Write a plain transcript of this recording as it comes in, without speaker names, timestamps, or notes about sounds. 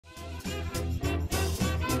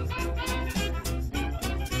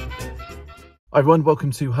Hi everyone,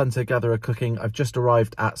 welcome to Hunter Gatherer Cooking. I've just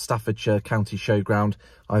arrived at Staffordshire County Showground.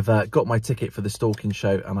 I've got my ticket for the Stalking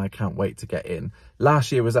show and I can't wait to get in.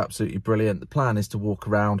 Last year was absolutely brilliant. The plan is to walk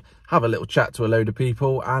around, have a little chat to a load of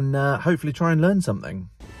people and hopefully try and learn something.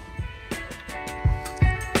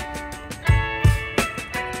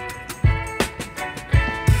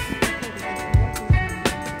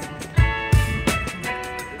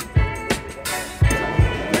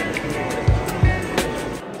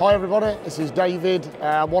 Hi everybody, this is David,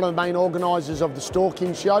 one of the main organisers of the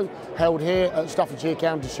Stalking show held here at Staffordshire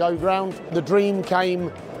County Showground. The dream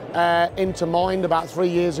came into mind about 3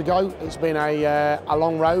 years ago. It's been a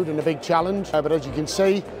long road and a big challenge, but as you can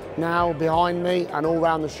see now behind me and all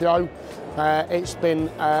around the show, it's been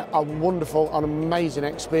a wonderful and amazing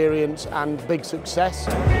experience and big success.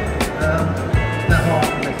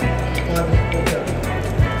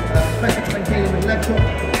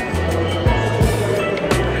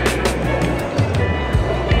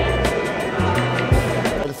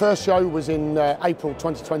 The first show was in April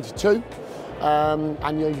 2022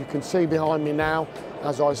 and you can see behind me now,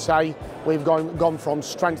 as I say, we've gone from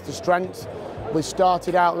strength to strength. We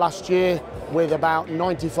started out last year with about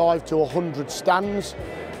 95 to 100 stands.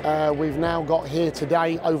 We've now got here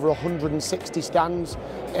today over 160 stands,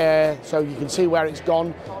 so you can see where it's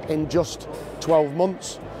gone in just 12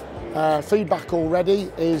 months. Feedback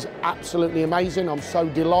already is absolutely amazing. I'm so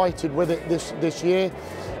delighted with it this year.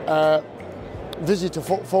 Visitor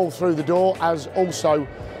footfall through the door has also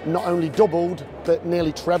not only doubled but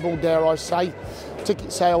nearly trebled, dare I say.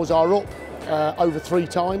 Ticket sales are up over 3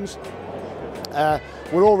 times.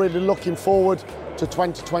 We're already looking forward to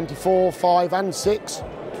 2024, 5 and 6.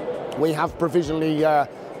 We have provisionally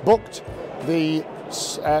booked the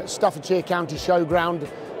Staffordshire County Showground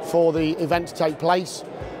for the event to take place,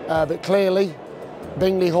 but clearly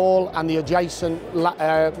Bingley Hall and the adjacent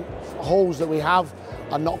halls that we have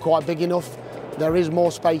are not quite big enough. There is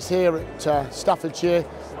more space here at Staffordshire,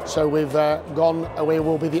 so we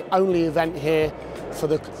will be the only event here for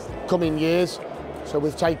the coming years. So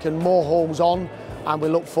we've taken more halls on and we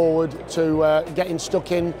look forward to getting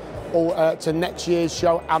stuck in to next year's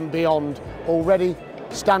show and beyond. Already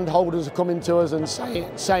stand holders are coming to us and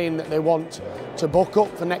saying that they want to book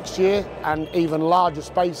up for next year and even larger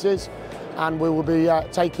spaces, and we will be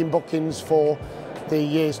taking bookings for the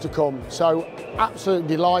years to come. So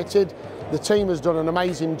absolutely delighted. The team has done an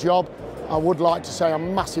amazing job. I would like to say a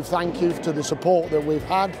massive thank you to the support that we've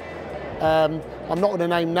had. I'm not going to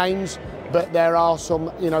name names, but there are some,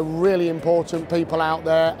 really important people out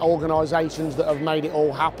there, organisations that have made it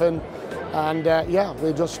all happen. And yeah,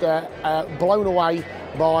 we're just blown away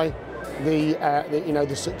by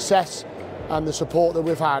the success and the support that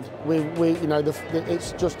we've had.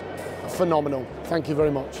 It's just phenomenal. Thank you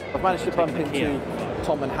very much. I've managed to bump into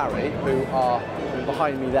Tom and Harry, who are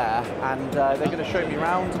behind me there, and they're going to show me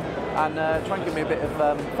around and try and give me a bit of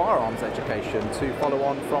firearms education to follow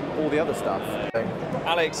on from all the other stuff.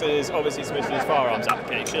 Alex has obviously submitted his firearms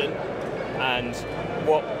application, and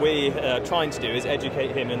what we are trying to do is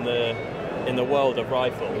educate him in the world of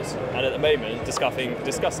rifles, and at the moment discussing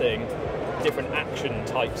different action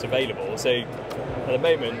types available. So at the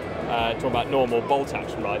moment, talking about normal bolt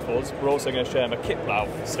action rifles, we're also going to show him a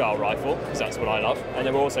Kiplauf style rifle, because that's what I love, and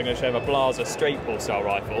then we're also going to show him a Blaser straight bore style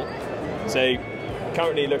rifle. So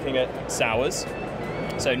currently looking at Sowers,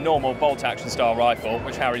 so normal bolt action style rifle,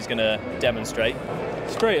 which Harry's going to demonstrate.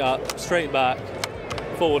 Straight up, straight back,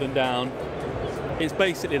 forward and down. It's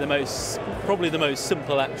basically probably the most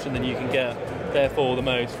simple action that you can get, therefore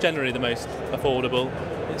generally the most affordable.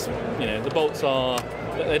 It's, the bolts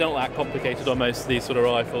they don't act complicated on most of these sort of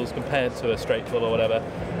rifles compared to a straight pull or whatever.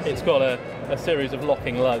 It's got a series of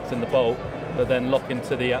locking lugs in the bolt that then lock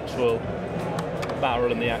into the actual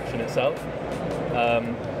barrel and the action itself.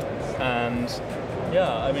 And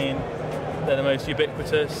yeah, I mean, they're the most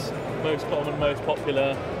ubiquitous, most common, most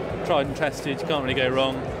popular, tried and tested. You can't really go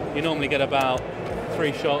wrong. You normally get about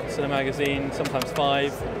 3 shots in a magazine, sometimes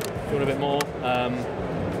 5 if you want a bit more.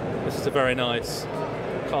 This is a very nice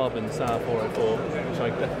carbon Sauer 404, which I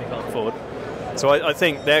definitely can't afford. So I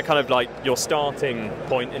think they're kind of like your starting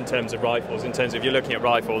point in terms of rifles. In terms of, if you're looking at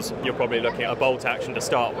rifles, you're probably looking at a bolt action to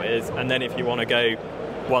start with, and then if you want to go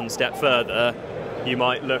one step further, you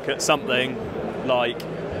might look at something like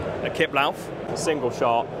a Kiplauf, a single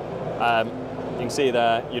shot. You can see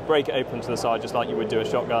there, you'd break it open to the side just like you would do a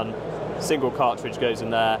shotgun. Single cartridge goes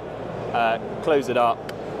in there, close it up,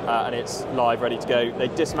 and it's live, ready to go. They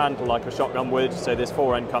dismantle like a shotgun would, so this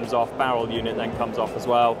fore end comes off, barrel unit then comes off as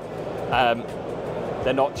well.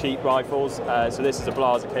 They're not cheap rifles. So this is a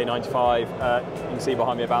Blaser K95. You can see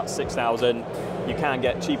behind me about 6,000. You can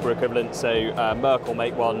get cheaper equivalents. So Merkel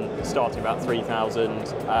make one starting about 3,000,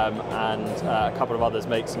 and a couple of others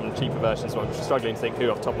make some cheaper versions. So I'm struggling to think who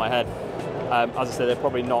off the top of my head. As I said, they're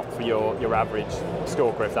probably not for your average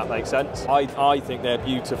stalker, if that makes sense. I think they're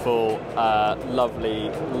beautiful, lovely,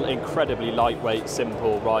 incredibly lightweight,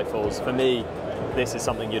 simple rifles. For me, this is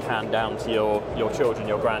something you'd hand down to your children,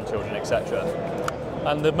 your grandchildren, etc.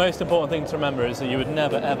 And the most important thing to remember is that you would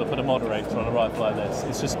never ever put a moderator on a rifle like this.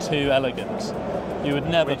 It's just too elegant. You would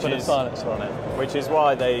never put a silencer on it. Which is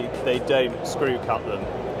why they don't screw cut them.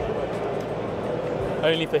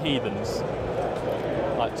 Only for heathens,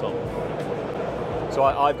 like Tom. So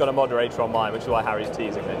I've got a moderator on mine, which is why Harry's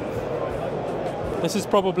teasing me. This is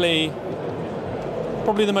probably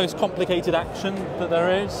the most complicated action that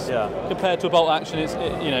there is. Yeah. Compared to a bolt action,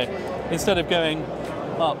 you know, instead of going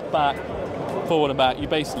up, back, forward and back, you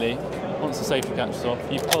basically, once the safety catches off,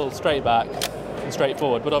 you pull straight back and straight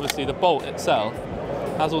forward. But obviously the bolt itself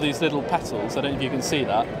has all these little petals. I don't know if you can see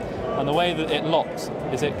that. And the way that it locks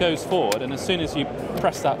is it goes forward, and as soon as you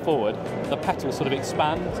press that forward, the petals sort of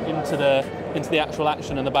expand into the actual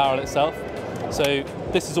action and the barrel itself. So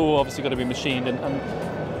this is all obviously got to be machined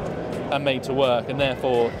and made to work, and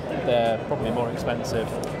therefore they're probably more expensive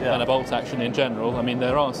than a bolt action in general. I mean,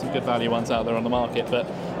 there are some good value ones out there on the market, but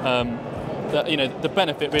you know, the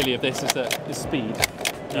benefit really of this is speed.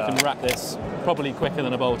 You can rack this probably quicker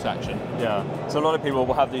than a bolt action. Yeah. So a lot of people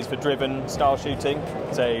will have these for driven style shooting.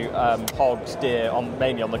 So hogs, deer,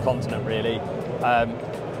 mainly on the continent really.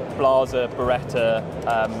 Blaser, Beretta,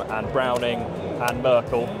 and Browning and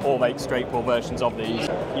Merkel all make straight bore versions of these.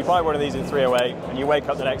 You buy one of these in 308 and you wake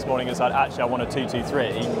up the next morning and decide, actually I want a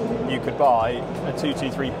 223, you could buy a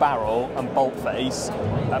 223 barrel and bolt face,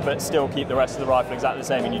 but still keep the rest of the rifle exactly the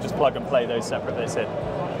same, and you just plug and play those separate bits in.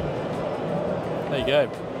 There you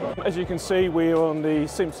go. As you can see, we're on the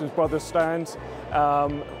Simpsons Brothers stand.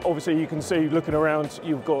 Obviously you can see, looking around,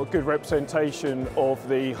 you've got a good representation of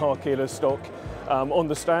the Harkeeler stock on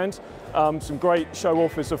the stand. Some great show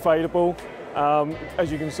offers available.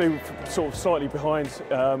 As you can see, sort of slightly behind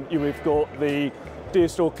you, we've got the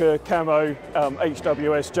Deerstalker Camo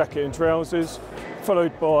HWS jacket and trousers,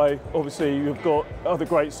 followed by, obviously, you've got other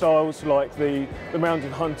great styles like the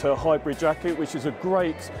Mountain Hunter hybrid jacket, which is a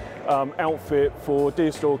great outfit for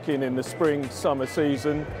deer stalking in the spring, summer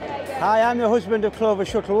season. Hi, I'm the husband of Clover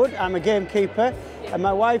Shuttlewood. I'm a gamekeeper, and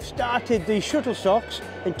my wife started the shuttle socks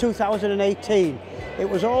in 2018. It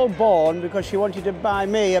was all born because she wanted to buy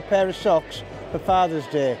me a pair of socks for Father's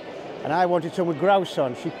Day, and I wanted some with grouse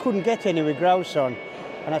on. She couldn't get any with grouse on,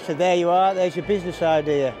 and I said, there you are, there's your business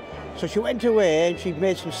idea. So she went away and she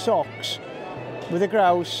made some socks with a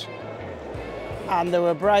grouse, and they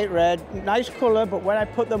were bright red, nice colour, but when I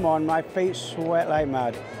put them on, my feet sweat like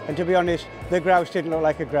mad. And to be honest, the grouse didn't look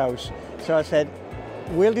like a grouse. So I said,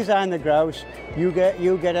 we'll design the grouse, you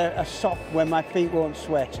get a sock where my feet won't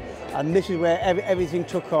sweat. And this is where everything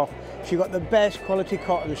took off. She got the best quality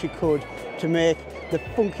cotton she could to make the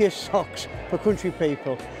funkiest socks for country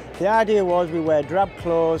people. The idea was we wear drab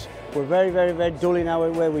clothes, we're very, very, very dull in our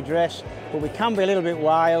way we dress, but we can be a little bit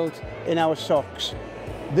wild in our socks.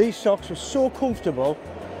 These socks were so comfortable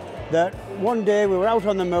that one day we were out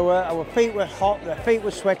on the moor, our feet were hot, their feet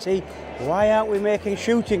were sweaty. Why aren't we making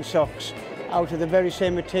shooting socks out of the very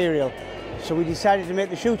same material? So we decided to make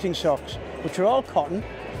the shooting socks, which are all cotton.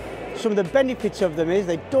 Some of the benefits of them is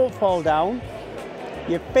they don't fall down,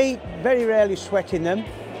 your feet very rarely sweat in them,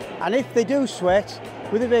 and if they do sweat,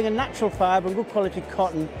 with it being a natural fibre and good quality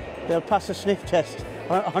cotton, they'll pass a sniff test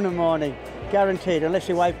on a morning. Guaranteed, unless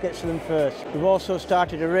your wife gets to them first. We've also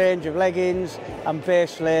started a range of leggings and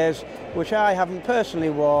base layers, which I haven't personally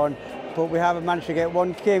worn, but we have managed to get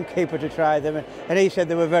one gamekeeper to try them, and he said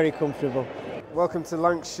they were very comfortable. Welcome to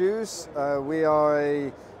Lancs Shoes. We are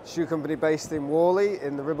a shoe company based in Worley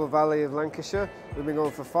in the Ribble Valley of Lancashire. We've been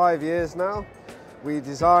going for 5 years now. We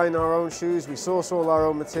design our own shoes, we source all our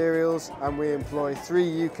own materials, and we employ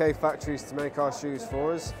 3 UK factories to make our shoes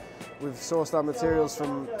for us. We've sourced our materials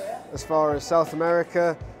from as far as South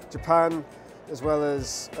America, Japan, as well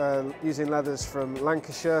as using leathers from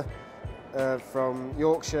Lancashire, from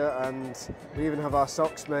Yorkshire, and we even have our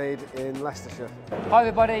socks made in Leicestershire. Hi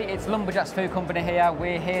everybody, it's Lumberjacks Food Company here.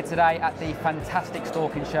 We're here today at the fantastic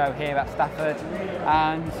Stalking show here at Stafford,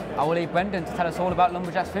 and I will leave Brendan to tell us all about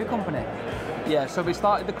Lumberjacks Food Company. Yeah, so we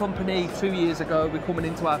started the company 2 years ago. We're coming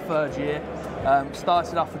into our 3rd year.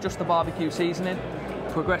 Started off with just the barbecue seasoning.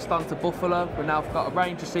 progressed on to buffalo. We've now got a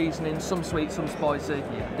range of seasonings, some sweet, some spicy,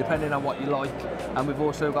 depending on what you like. And we've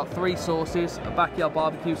also got 3 sauces, a backyard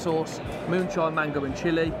barbecue sauce, moonshine mango and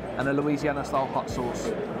chili, and a Louisiana style hot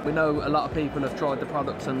sauce. We know a lot of people have tried the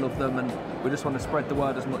products and love them, and we just want to spread the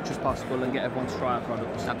word as much as possible and get everyone to try our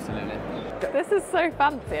products. Absolutely. This is so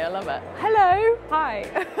fancy, I love it. Hello,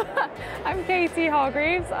 hi. I'm Katie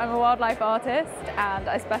Hargreaves, I'm a wildlife artist and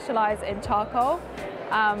I specialise in charcoal.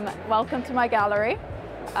 Welcome to my gallery.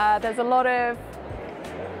 There's a lot of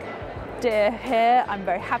deer here. I'm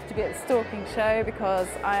very happy to be at the stalking show because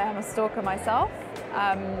I am a stalker myself.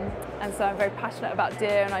 And so I'm very passionate about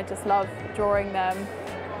deer and I just love drawing them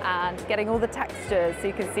and getting all the textures so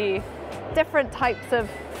you can see different types of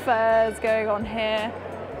furs going on here.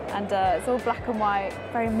 And it's all black and white,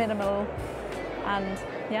 very minimal, and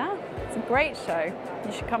yeah, it's a great show.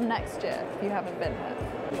 You should come next year if you haven't been here.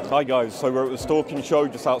 Hi guys, so we're at the Stalking show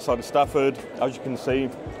just outside of Stafford. As you can see,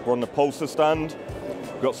 we're on the Pulsar stand.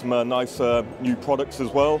 We've got some nice new products as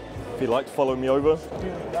well, if you'd like to follow me over.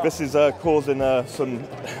 This is causing some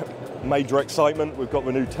major excitement. We've got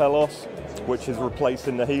the new Telos, which is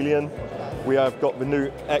replacing the Helion. We have got the new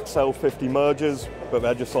XL50 mergers, but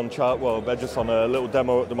they're just on they're just on a little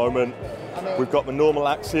demo at the moment. We've got the normal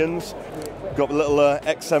Axions. We've got the little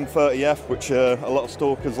XM30F, which a lot of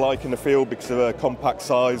stalkers like in the field because of their compact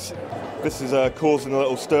size. This is causing a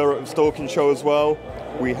little stir at the Stalking show as well.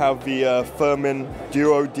 We have the Firmin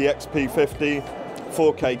Duo DXP50,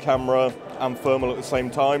 4K camera and thermal at the same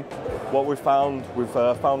time. What we've found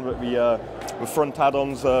that the front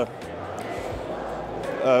add-ons are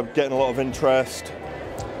getting a lot of interest.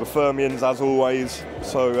 The Fermions as always,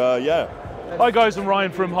 so yeah. Hi guys, I'm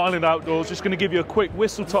Ryan from Highland Outdoors. Just going to give you a quick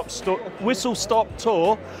whistle-stop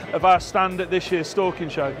tour of our stand at this year's Stalking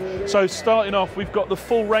show. So starting off, we've got the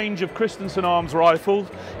full range of Christensen Arms rifles,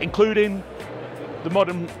 including the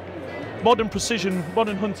modern precision,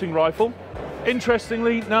 modern hunting rifle.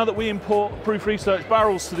 Interestingly, now that we import Proof Research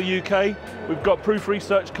barrels to the UK, we've got Proof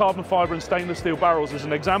Research carbon fibre and stainless steel barrels as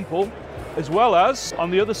an example, as well as,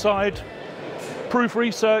 on the other side, Proof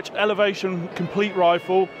Research Elevation Complete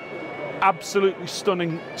Rifle. Absolutely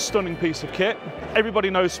stunning piece of kit.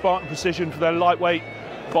 Everybody knows Spartan Precision for their lightweight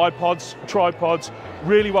bipods, tripods,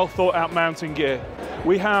 really well thought out mounting gear.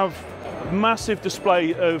 We have massive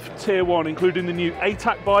display of tier 1, including the new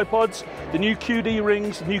ATAC bipods, the new QD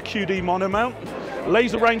rings, new QD monomount,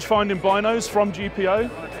 laser range finding binos from GPO,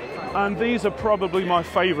 and these are probably my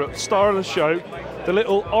favourite star of the show, the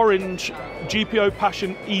little orange GPO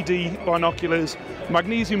Passion ED binoculars,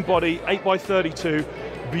 magnesium body, 8x32,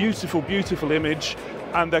 beautiful, beautiful image,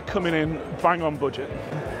 and they're coming in bang on budget.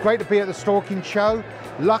 Great to be at the Stalking show.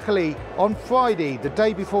 Luckily, on Friday, the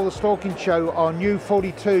day before the Stalking show, our new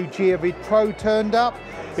 42 Geovid Pro turned up.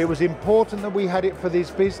 It was important that we had it for this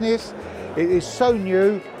business. It is so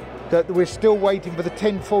new that we're still waiting for the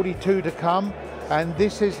 1042 to come, and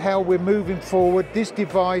this is how we're moving forward. This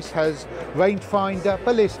device has rangefinder,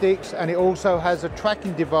 ballistics, and it also has a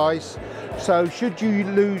tracking device. So should you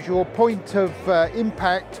lose your point of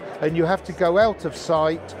impact and you have to go out of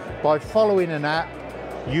sight, by following an app,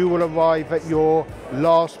 you will arrive at your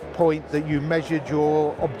last point that you measured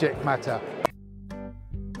your object matter.